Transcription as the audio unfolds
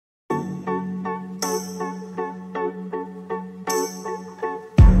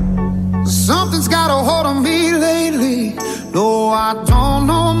Something's got a hold on me lately. No, I don't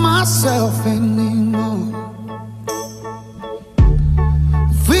know myself anymore.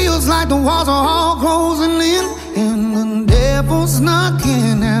 Feels like the walls are all closing in, and the devil's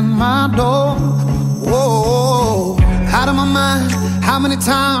knocking at my door. Whoa, out of my mind. How many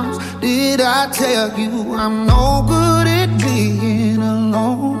times did I tell you I'm no good at being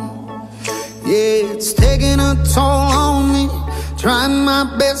alone? Yeah, it's taking a toll on me, trying my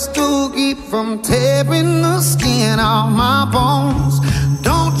best to keep from tearing the skin off my bones.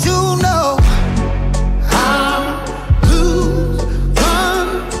 Don't you know I lose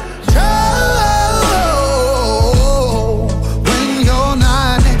control when you're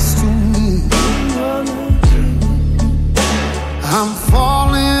not next to me? I'm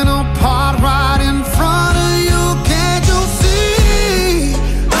falling apart right in front of you. Can't you see?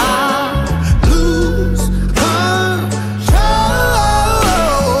 I lose control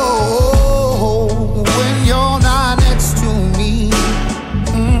when you're not next to me.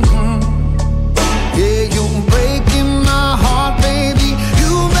 Yeah, you're breaking my heart, baby.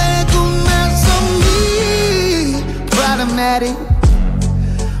 You make a mess of me. Problematic.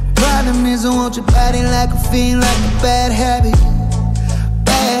 Problem is I want your body like a fiend, like a bad habit.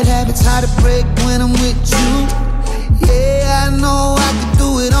 Bad habits hard to break when I'm with you. Yeah, I know I can do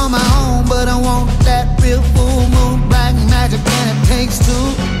it on my own, but I want that real full moon, black magic, and it takes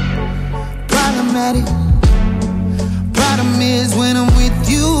two. Problematic. Problem is when I'm with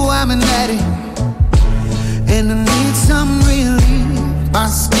you, I'm an addict, and I need some relief. My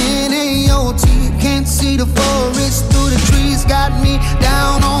skin and your teeth, can't see the forest through the trees. Got me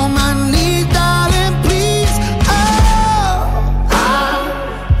down on my knees, darling, please.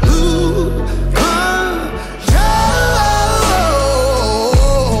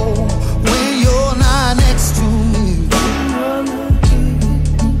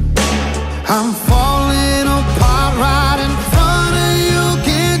 I'm falling apart right in front of you.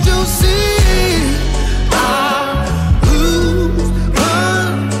 Can't you see? I lose control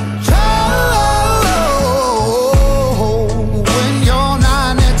when you're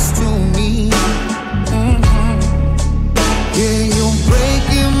not next to me. Yeah, you're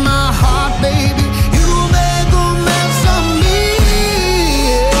breaking my heart, baby. You make a mess of me.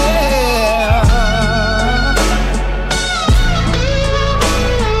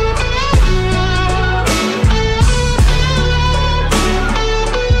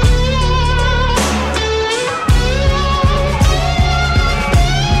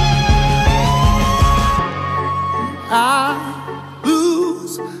 I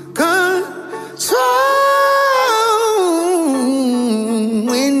lose control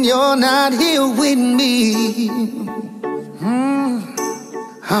when you're not here with me.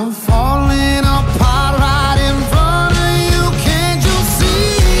 I'm falling apart right in front of you. Can't you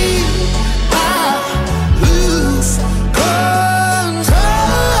see? I lose control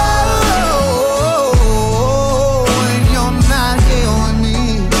when you're not here with me.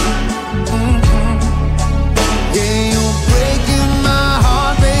 Yeah, you're breaking my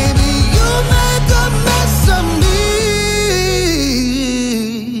heart, baby. You make a mess of me.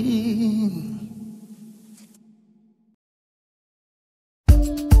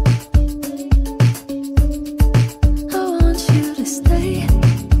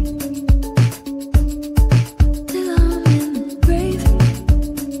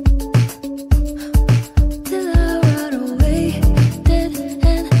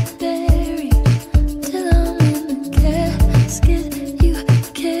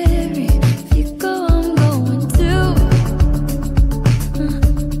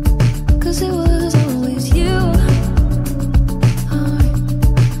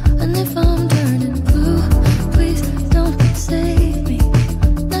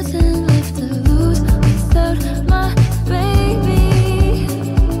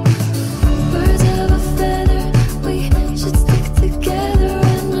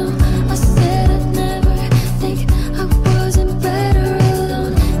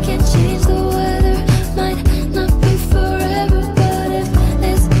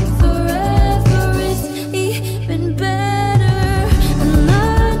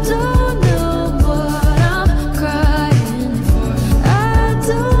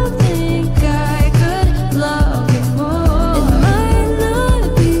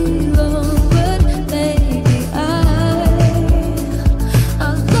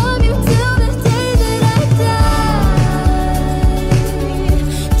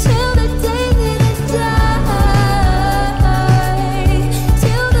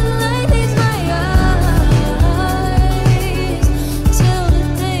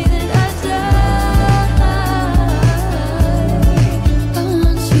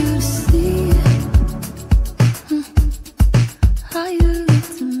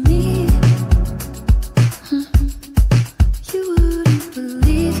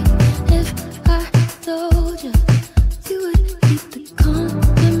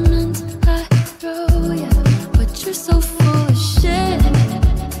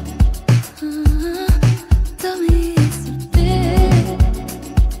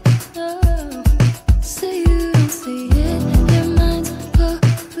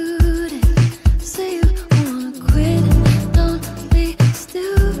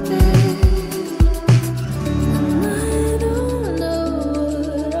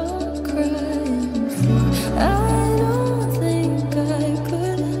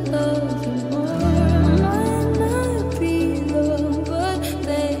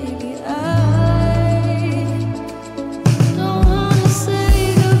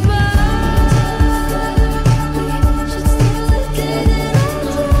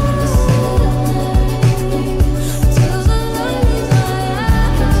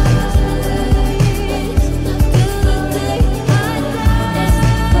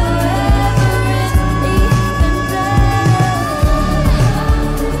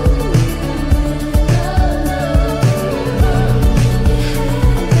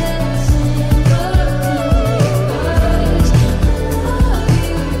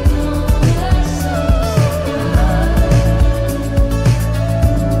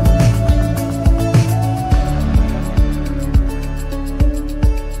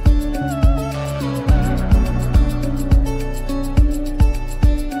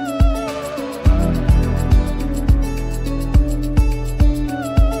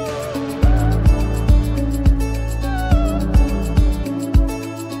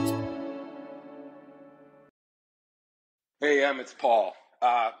 AM, it's Paul.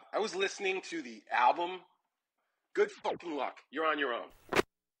 I was listening to the album. Good fucking luck. You're on your own.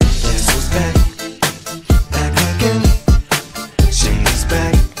 Guess who's back? Back again. She's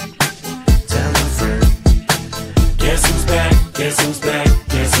back. Tell a friend. Guess who's back? Guess who's back?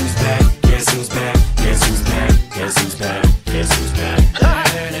 Guess who's back? Guess who's back? Guess who's back? Guess who's back? Guess who's back?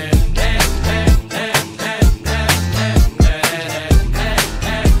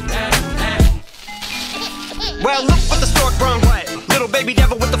 Well, look what the stork brung. Little baby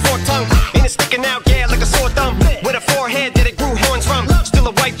devil with the forked tongue. And it's sticking out, yeah, like a sore thumb. With a forehead that it grew horns from. Still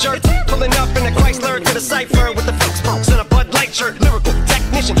a white jerk, pulling up in a Chrysler to the cypher with the fix pokes and a Bud Light shirt. Lyrical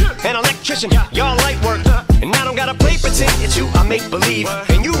technician, an electrician, y'all light work. And I don't gotta play pretend, it's you I make believe.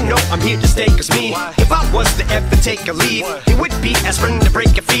 And you know I'm here to stay, cause me, if I was to ever take a leave, it would be aspirin to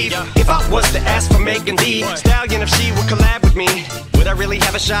break a feed. If I was to ask for Megan Thee Stallion, if she would collab with me, would I really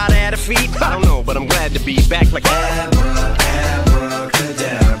have a shot at a feat? I don't know, but I'm glad to be back like abracadabra.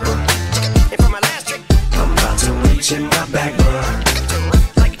 And for my last trick, I'm about to reach in my back,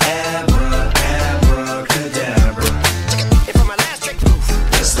 bruh. Like abracadabra. And for my last trick,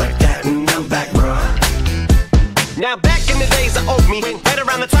 just like that, and I'm back, bruh. Now back in the days of old me, right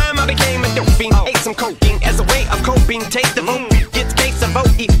around the time I became a dope fiend, ate some cocaine as a way of coping. Taste the vote, gets case of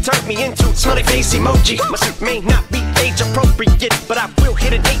OE, turned me into smiley face emoji. My suit may not be age appropriate, but I will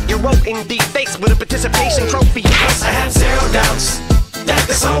hit an 8-year-old in the face with a participation trophy. Plus I have zero doubts that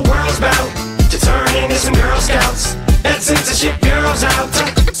this whole world's bound to turn into some Girl Scouts and censorship girls out.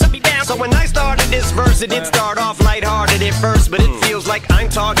 So when I started this verse, it did start off lighthearted at first, but it feels like I'm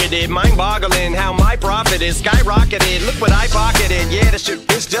targeted, mind-boggling how my profit is skyrocketed. Look what I pocketed, yeah, this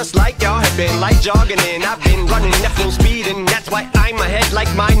shit is just like y'all have been, like jogging in. I've been running at full speed, and that's why I'm ahead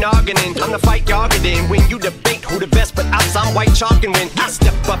like my noggin. I'm the fight y'all get in when you debate who the best, but I'm white chalk and win. I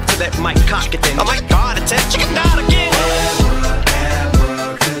step up to that mic cock it then. Oh my God, it's that chicken out again.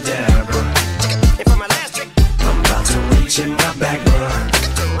 Abracadabra. And for my last trick, I'm about to reach in my back, bruh.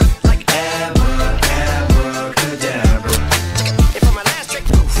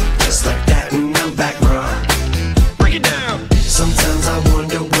 Sometimes I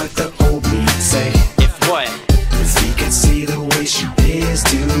wonder what the old me say. If what? If he could see the way she is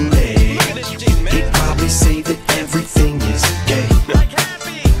today, he'd probably say that everything is gay.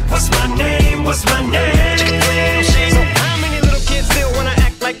 What's my name? What's my name? So how many little kids still wanna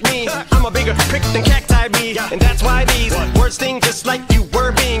act like me? I'm a bigger prick than cacti bee, and that's why these words sting just like you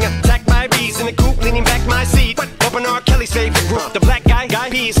were being attacked by bees in the coop, leaning back my seat. Open R. Kelly's favorite group, the black guy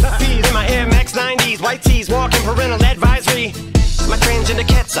peas. In my Air Max 90s, white tees, walking parental advisory. My transgender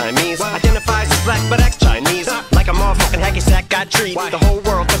cat Siamese identifies as black but acts Chinese. Like a motherfucking hacky sack, I treat the whole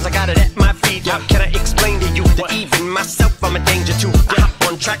world cause I got it at my feet. How can I explain to you that even myself I'm a danger to? I hop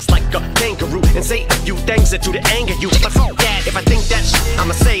on tracks like a kangaroo and say a few things that do to anger you. But fuck that, if I think that shit,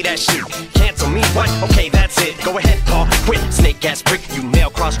 I'ma say that shit. Cancel me, what? Okay, that's it. Go ahead, Paul, quit. Snake ass prick, you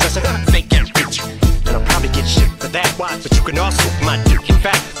male cross-dresser, fake ass bitch. And I'll probably get shit for that, but you can also my dick. In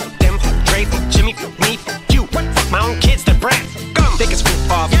fact, fuck them, fuck Dre, fuck Jimmy, fuck me, fuck you. Fuck my own kids, the brat. Think it's roof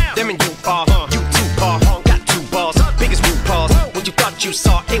off, them and you off. You too, Paul, got two balls, big as RuPaul's. What you thought you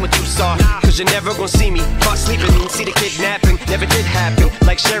saw ain't what you saw, cause you're never gonna see me caught sleeping. See the kidnapping, never did happen.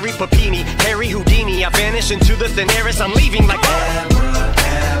 Like Sherry Papini, Harry Houdini, I vanish into the thin air as I'm leaving like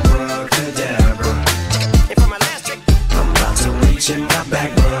abracadabra. And for my last trick, I'm about to reach in my back,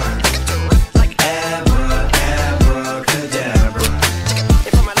 bruh. Like abracadabra.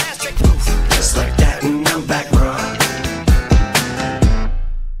 And for my last trick, just like that, and I'm back, bruh.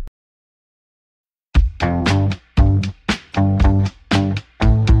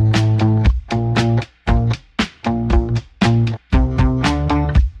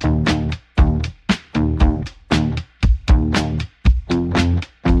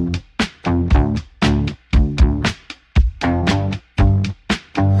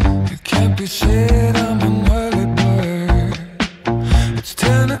 Said I'm an early bird. It's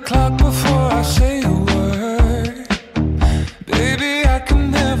 10 o'clock before I say a word. Baby, I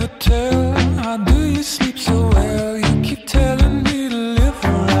can never tell. How do you sleep so well? You keep telling me to live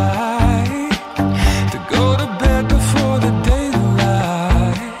right, to go to bed before the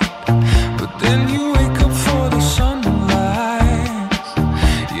daylight, but then you wake up for the sunrise.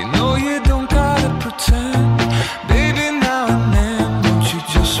 You know you don't gotta pretend. Baby, now and then, don't you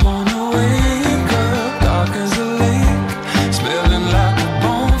just wanna wake up dark as a lake, smelling like a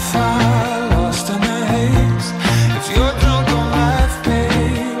bonfire, lost in the haze. If you're drunk on life,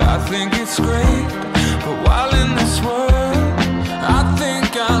 babe, I think it's great. But while in this world, I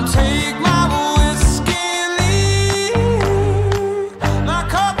think I'll take my whiskey and leave. My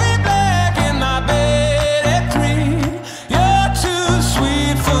coffee black in my bed at 3. You're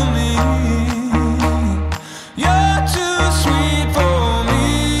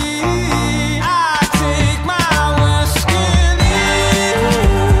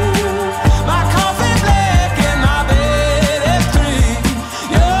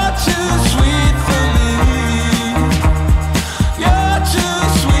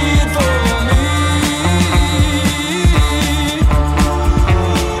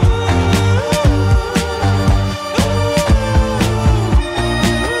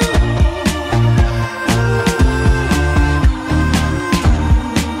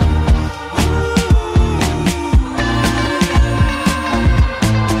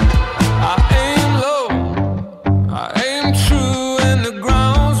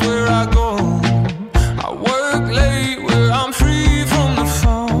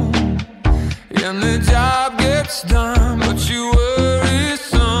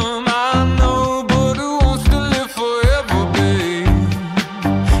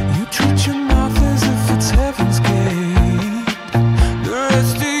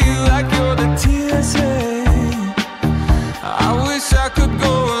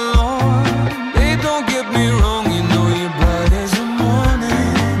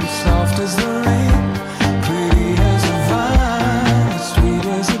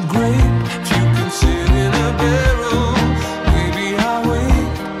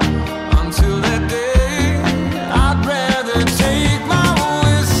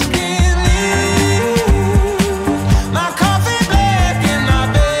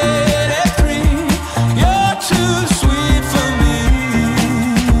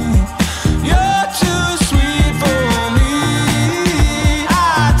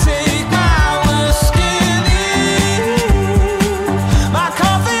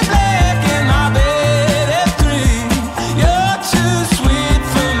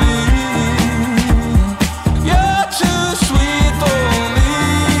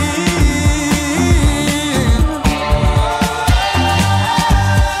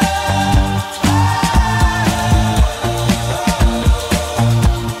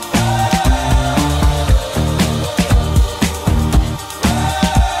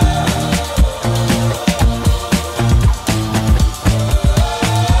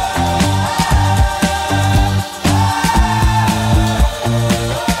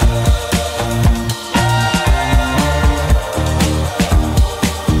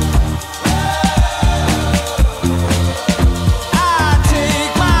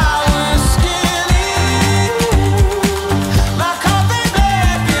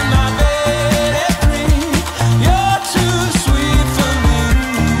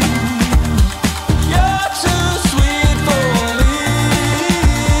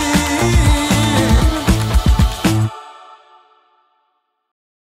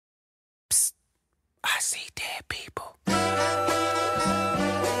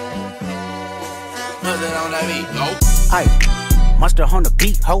Mustard on that beat, go. Aye, mustard on the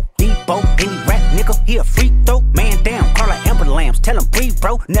beat, ho, Debo, any rap nigga, he a freak throw, man down, call like Amber Lambs, tell him breathe,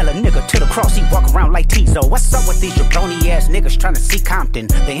 bro, nail a nigga to the cross, he walk around like Tizo. What's up with these jabroni ass niggas trying to see Compton?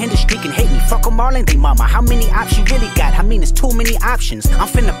 The industry can hate me, fuck them all and they mama. How many options you really got? I mean, it's too many options. I'm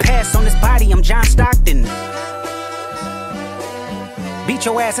finna pass on this body, I'm John Stockton. Beat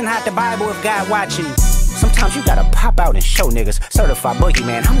your ass and hide the Bible if God watching. Sometimes you gotta pop out and show niggas. Certified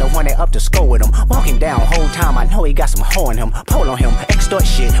boogeyman, I'm the one that up to score with him. Walk him down whole time, I know he got some hoe in him. Pull on him, extort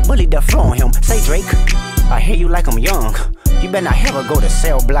shit, bully the flow on him. Say Drake, I hear you like I'm young. You better not ever go to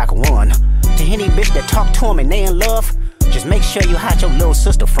cell block 1. To any bitch that talk to him and they in love, just make sure you hide your little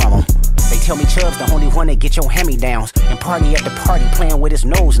sister from him. They tell me Chubb's the only one that get your hand-me-downs. And party at the party playing with his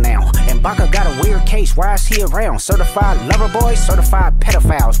nose now. And Baka got a weird case, why is he around? Certified lover boys, certified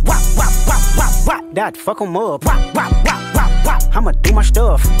pedophiles. Wop, wop, wop, wop, wop. That fuck him up. Wop, wop, wop, wop, wop. I'ma do my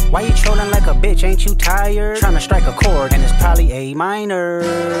stuff. Why you trolling like a bitch, ain't you tired? Trying to strike a chord and it's probably A minor.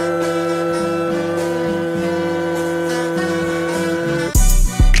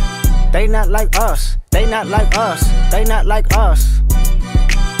 They not like us, they not like us, they not like us.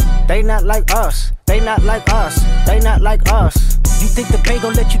 They not like us, they not like us, they not like us. You think the Bay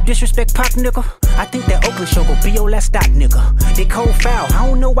gon' let you disrespect Pop, nigga? I think that Oakland show gon' be your last stop, nigga. They cold foul, I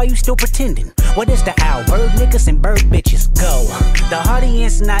don't know why you still pretending. What is the owl? Bird niggas and bird bitches, go. The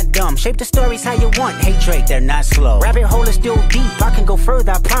audience not dumb, shape the stories how you want. Hey Drake, they're not slow. Rabbit hole is still deep, I can go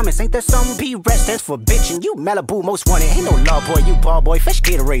further, I promise. Ain't there something? P-Red stands for bitchin'. You Malibu most wanted, ain't no law boy, you ball boy. Fish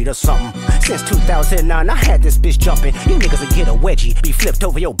Gatorade or something. Since 2009, I had this bitch jumping. You niggas will get a wedgie, be flipped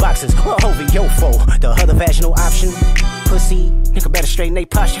over your boxes, or over your foe. The other vaginal option, pussy. Nigga better straighten they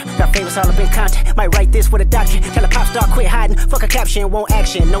posture. Got famous all up in contact. Might write this with a doctor. Tell a pop star quit hiding. Fuck a caption, won't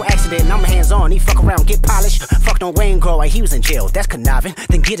action. No accident, I'm hands on. He fuck around, get polished. Fucked on Wayne Grow, he was in jail. That's conniving.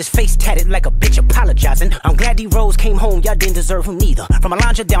 Then get his face tatted like a bitch apologizing. I'm glad D-Rose came home, y'all didn't deserve him neither. From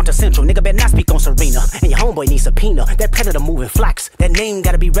Alondra down to Central, nigga better not speak on Serena. And your homeboy needs subpoena. That predator moving flocks. That name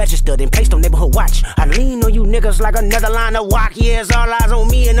gotta be registered and placed on neighborhood watch. I lean on you niggas like another line of walk. Yeah, it's all eyes on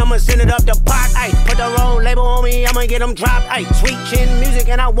me and I'ma send it up the pot. Ay, put the road label on me, I'ma get them dropped. Ay, sweet chin music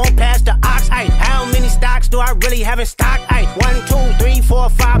and I won't pass the ox. Ay, how many stocks do I really have in stock? Ay, 1, 2, 3, 4,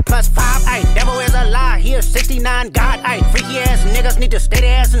 5 plus 5. Ay, devil is a lie, here's 69 God. Ay, freaky ass niggas need to stay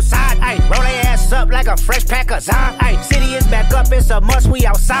their ass inside. Ay, roll their ass up like a fresh pack of Zod. Ay, city is back up, it's a must, we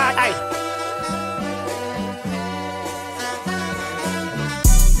outside. Ay.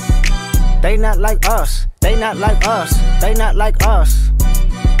 They not like us, they not like us, they not like us.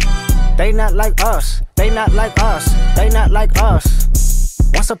 They not like us, they not like us, they not like us.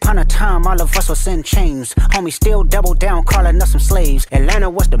 Once upon a time, all of us was in chains. Homie still double down, calling us some slaves. Atlanta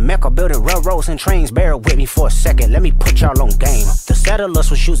was the mecca, building railroads and trains. Bear with me for a second, let me put y'all on game. The settlers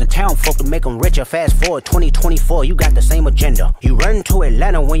was using town folk to make them richer. Fast forward 2024, you got the same agenda. You run to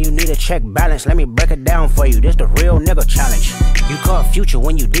Atlanta when you need a check balance. Let me break it down for you, this the real nigga challenge. You caught Future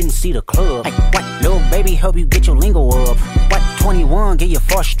when you didn't see the club. Hey, what? Lil' baby help you get your lingo up. What? 21 get your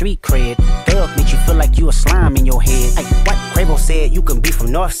false street cred. Thug make you feel like you a slime in your head. Hey, what? Quavo said you can be from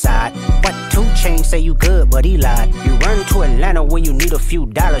Northside. What? 2 Chainz say you good, but he lied. You run to Atlanta when you need a few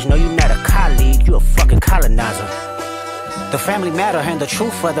dollars. No, you not a colleague, you a fucking colonizer. The family matter and the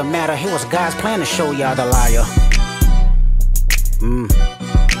truth of the matter. It was God's plan to show y'all the liar.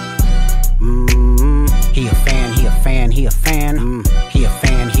 He a fan, he a fan, he a fan. He a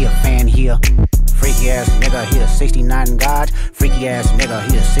fan, he a fan, he a freaky ass nigga, he a 69 God. Freaky ass nigga,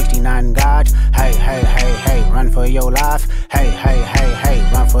 he a 69 God. Hey, hey, hey, hey, run for your life. Hey, hey, hey, hey,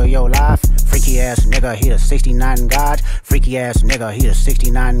 run for your life. Freaky ass nigga, he a 69 God. Freaky ass nigga, he a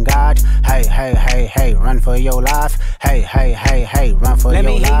 69 God. Hey, hey, hey, hey, run for your life. Hey, hey, hey, hey, run for your life. Let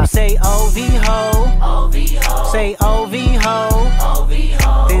me hear you say OV-ho. OV-ho. Say OV-ho.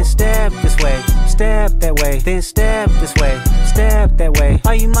 OV-ho. Then step this way, step that way. Then step this way, step that way.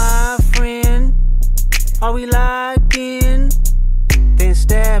 Are you my friend? Are we locked in? Then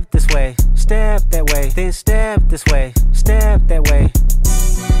step this way, step that way. Then step this way, step that way.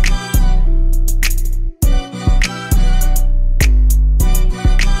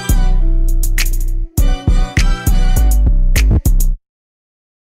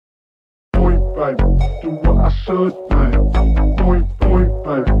 Baby, do what I should, man. Boing, boing,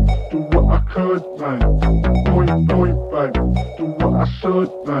 baby, do what I could, man. Boing, boing, baby, do what I should,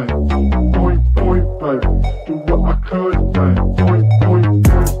 man. Boing, boing, baby, do what I could, man. Boing, boing,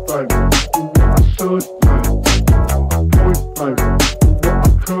 boing, baby, do what I should, man. Boing, baby, do what I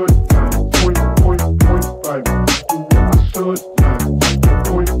could, man. Boing, boing, boing, baby, do what I should, man. Boing,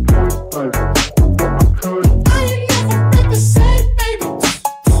 boing, baby, do what I could. I ain't never been the same, baby.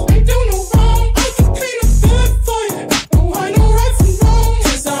 Ain't do no wrong. I can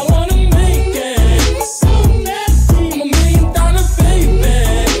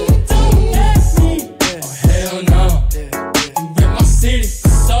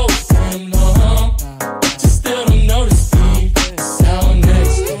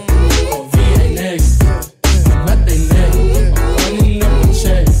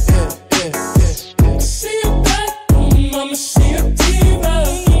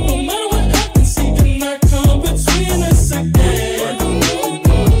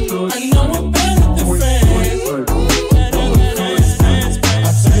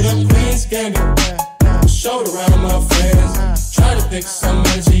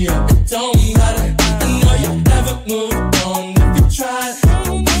apology, it don't matter. I know you never moved on if you tried.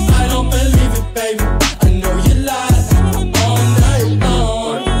 I don't believe it, baby. I know you lied all night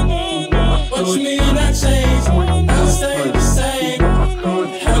long. What you mean I changed? I stayed the same.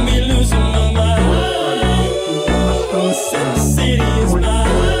 Had me losing my mind. Said the city is mine.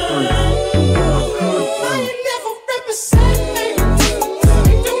 Why you never represent me?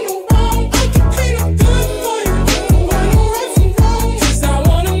 You do no wrong. I can clean up good for you. Why no right from wrong? 'Cause I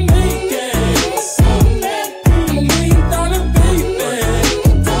wanna make it. So mad. I'm $1 million baby.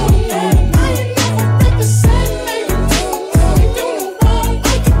 Don't know why you never represent me. You do no wrong.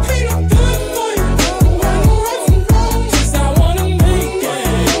 I can clean up good for you. Why no right from wrong? 'Cause I wanna make it.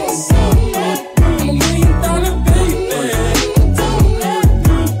 So mad. I'm $1 million baby. Don't know.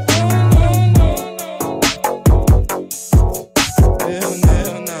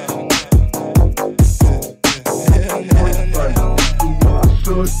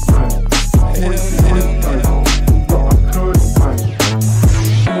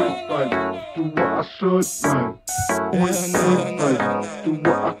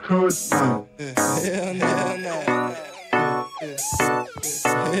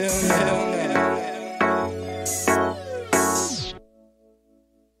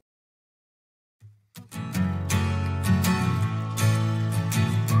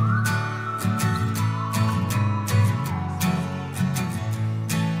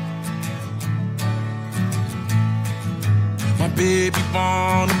 My baby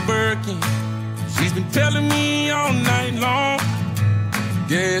born a Birkin. She's been telling me all night long.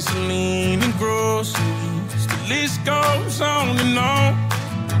 Gasoline and groceries, the list goes on and on.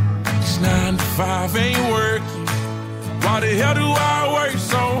 It's 9 to 5, ain't working. Why the hell do I work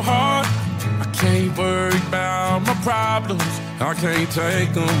so hard? I can't worry about my problems. I can't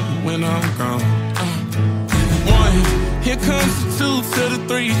take them when I'm gone. 1, here comes the 2 to the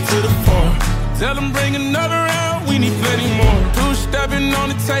 3 to the 4. Tell them bring another round, we need plenty more. 2 stepping on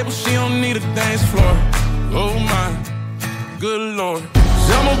the table, she don't need a dance floor. Oh my, good lord.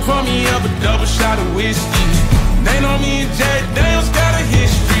 Someone pour me up a double shot of whiskey. They know me and Jack Daniels got a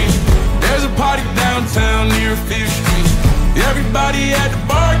history. There's a party downtown near 5th Street. Everybody at the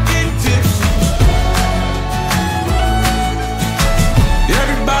bar getting tipsy.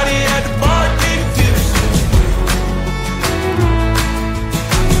 Everybody at the bar getting tipsy.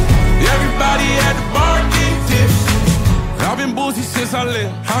 Everybody at the bar getting tipsy. I've been boozy since I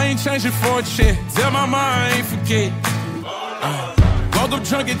left. I ain't changing for a check. Tell my mom I ain't forget. Woke up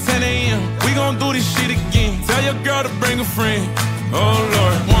drunk at 10 a.m. We gon' do this shit again. Tell your girl to bring a friend. Oh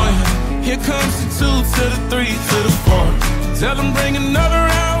Lord. 1, here comes the 2 to the 3 to the 4. Tell them bring another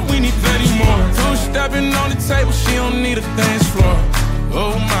round, we need plenty more. 2 stepping on the table, she don't need a dance floor.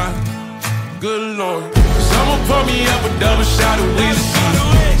 Oh my, good lord. Someone pour me up a double shot of whiskey.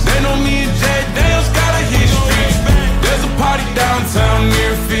 They know me and Jack Daniels got a history. There's a party downtown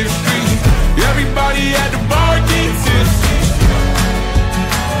near 5th Street. Everybody at the bar getting tipsy.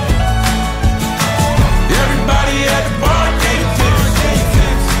 Everybody at the bar getting tipsy.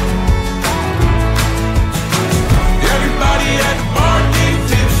 Everybody at the bar getting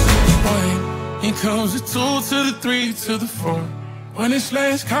tipsy. Here comes the 2 to the 3 to the 4. When it's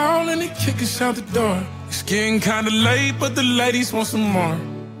last call and they kick us out the door. It's getting kinda late, but the ladies want some more.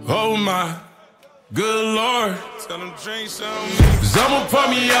 Oh my, good lord. Tell them drink some. Someone pour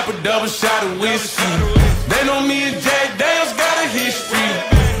me up a double shot of whiskey. They know me and Jack Daniels got a history.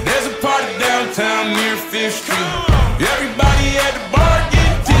 There's a party downtown near 5th Street. Everybody at the bar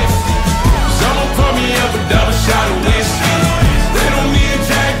getting tipsy. Someone pour me up a double shot of whiskey. They know me and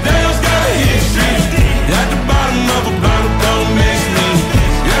Jack Daniels got a history. At the bottom of a bottle, don't miss me.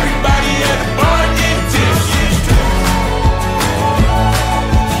 Everybody at the bar getting tipsy.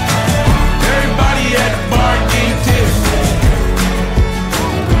 Everybody at the bar getting tipsy.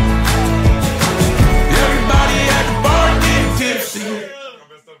 Everybody at the bar getting tipsy.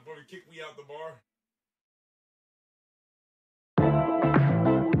 Kick me out the bar.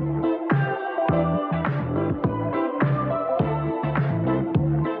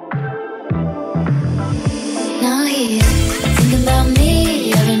 Now he's thinking about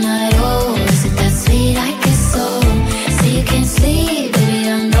me every night. Oh, is it that sweet? I guess so. Say you can't sleep, baby,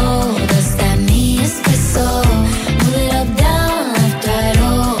 I know. Does that mean espresso? Move it up, down, left, right,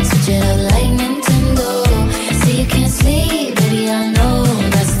 oh. Switch it up like Nintendo. Say you can't sleep, baby, I know.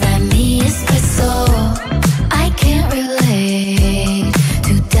 Does that mean espresso? I can't relate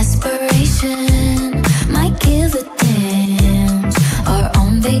to desperation. Might give a dance or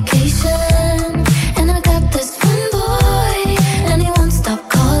on vacation. And I got this one boy, and he won't stop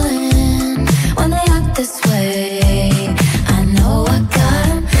calling. When they act this way, I know I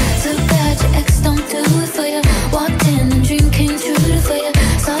gotta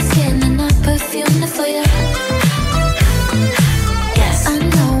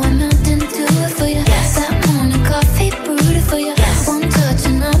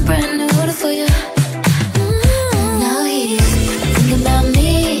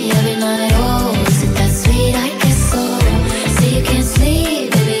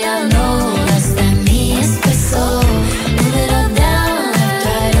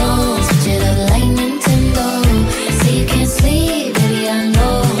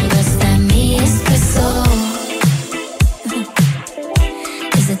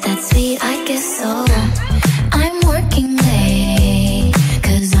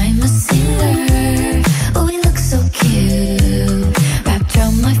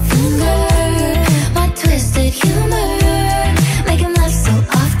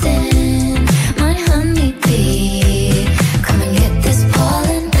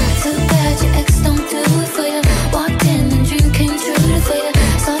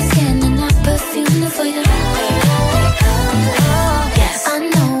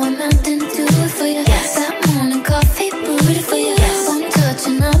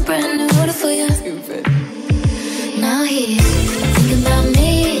stupid. Now he's thinking about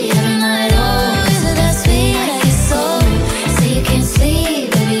me every night. Oh, is it that sweet? I guess so. Say you can't sleep,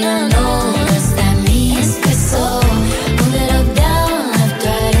 baby, I know. That's that me espresso. Move it up, down, left,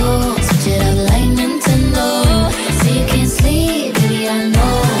 right, oh. Switch it up like Nintendo. Say you can't sleep, baby, I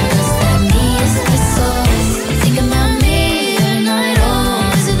know. That's that me espresso. Thinking about me every night.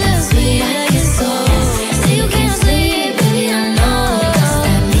 Oh, is it that sweet? I guess so. Say you can't sleep, baby, I know. That's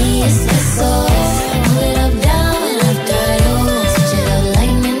that me espresso. Move it up, down, left, right, oh. Switch it up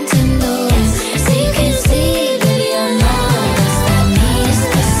like Nintendo. Say you can't sleep, baby, I know. That's that me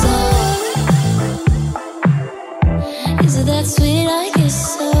espresso. Is it that sweet? I guess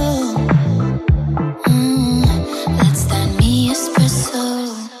so. That's that me espresso.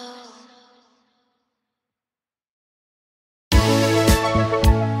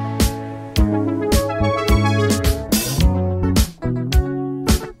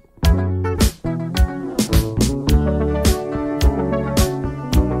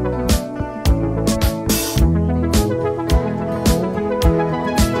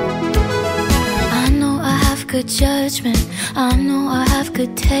 I know I have good judgment, I know I have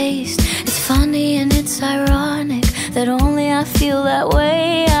good taste. It's funny and it's ironic that only I feel that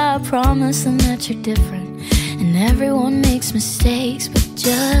way. I promise them that you're different, and everyone makes mistakes, but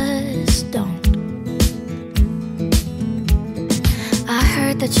just don't. I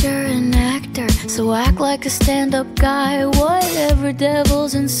heard that you're an actor, so act like a stand-up guy. Whatever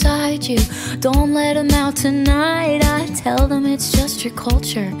devil's inside you, don't let him out tonight. I tell them it's just your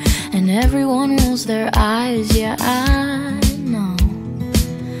culture, and everyone rolls their eyes. Yeah, I know.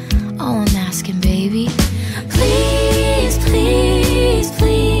 All I'm asking, baby, please, please,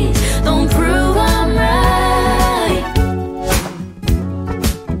 please, don't prove I'm right.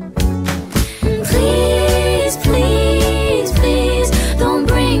 Please, please, please, don't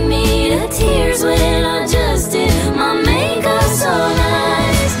bring me to tears when I just did my makeup so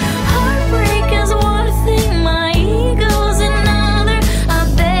nice. Heartbreak is one thing, my ego's another. I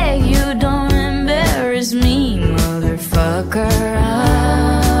beg you don't embarrass me, motherfucker. Oh.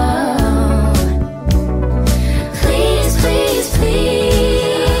 Please, please,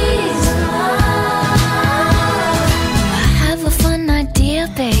 please. I have a fun idea,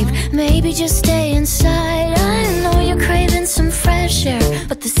 babe. Maybe just stay inside. I know you're craving some fresh air,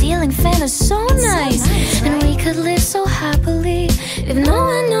 but the ceiling fan is so nice, and we could live so happily if no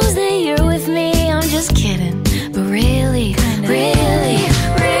one knows that you're with me. I'm just kidding, but really, really,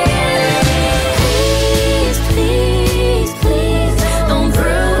 really, please, please, please, don't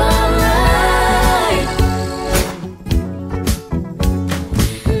prove I'm right.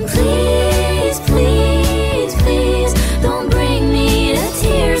 Please, please, please, don't bring me to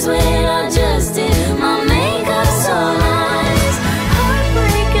tears when I just did my makeup so nice.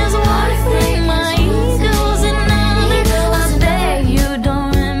 Heartbreak is one thing, my ego's another. I beg you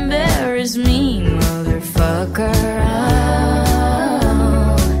don't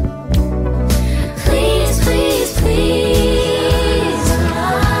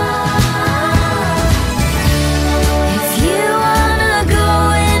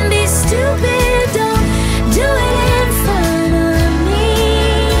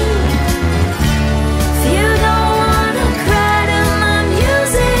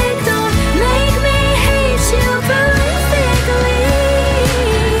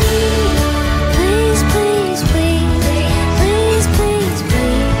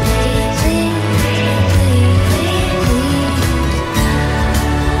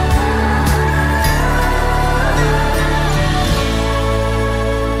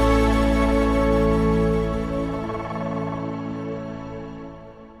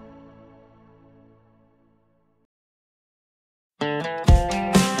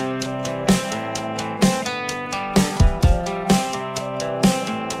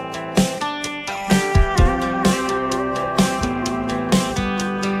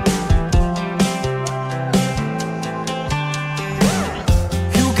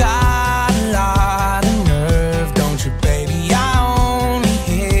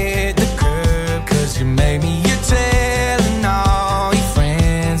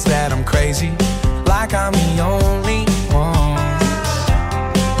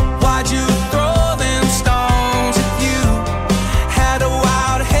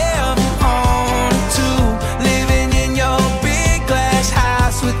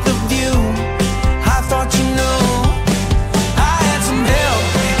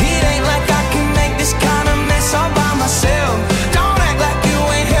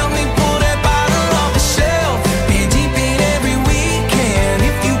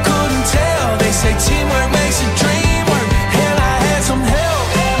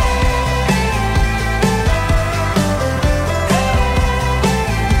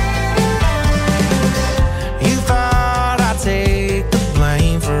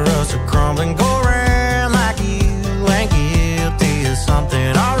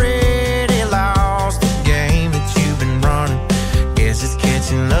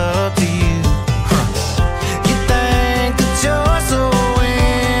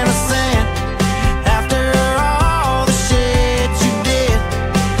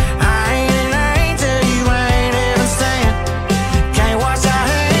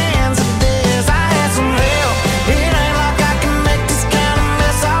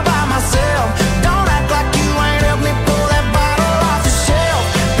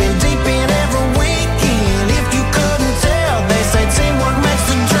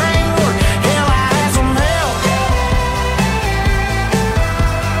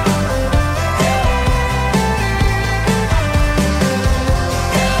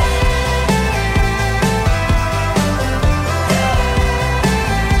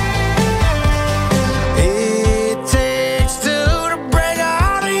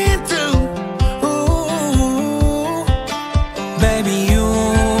baby, you